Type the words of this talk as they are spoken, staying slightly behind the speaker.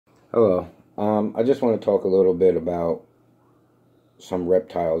Hello. I just want to talk a little bit about some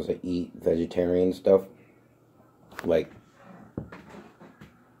reptiles that eat vegetarian stuff. Like,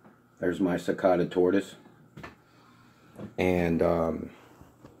 there's my cicada tortoise. And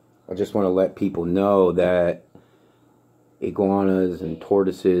I just want to let people know that iguanas and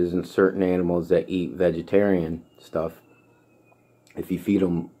tortoises and certain animals that eat vegetarian stuff, if you feed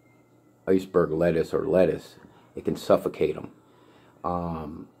them iceberg lettuce or lettuce, it can suffocate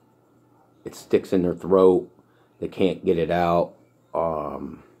them. It sticks in their throat, they can't get it out,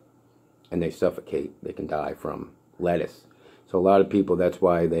 and they suffocate. They can die from lettuce. So a lot of people, that's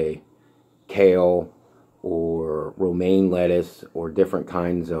why they kale or romaine lettuce or different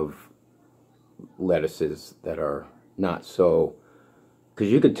kinds of lettuces that are not so,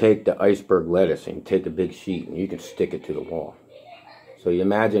 because you could take the iceberg lettuce and take a big sheet and you can stick it to the wall. So you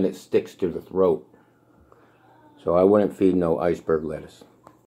imagine it sticks to the throat. So I wouldn't feed no iceberg lettuce.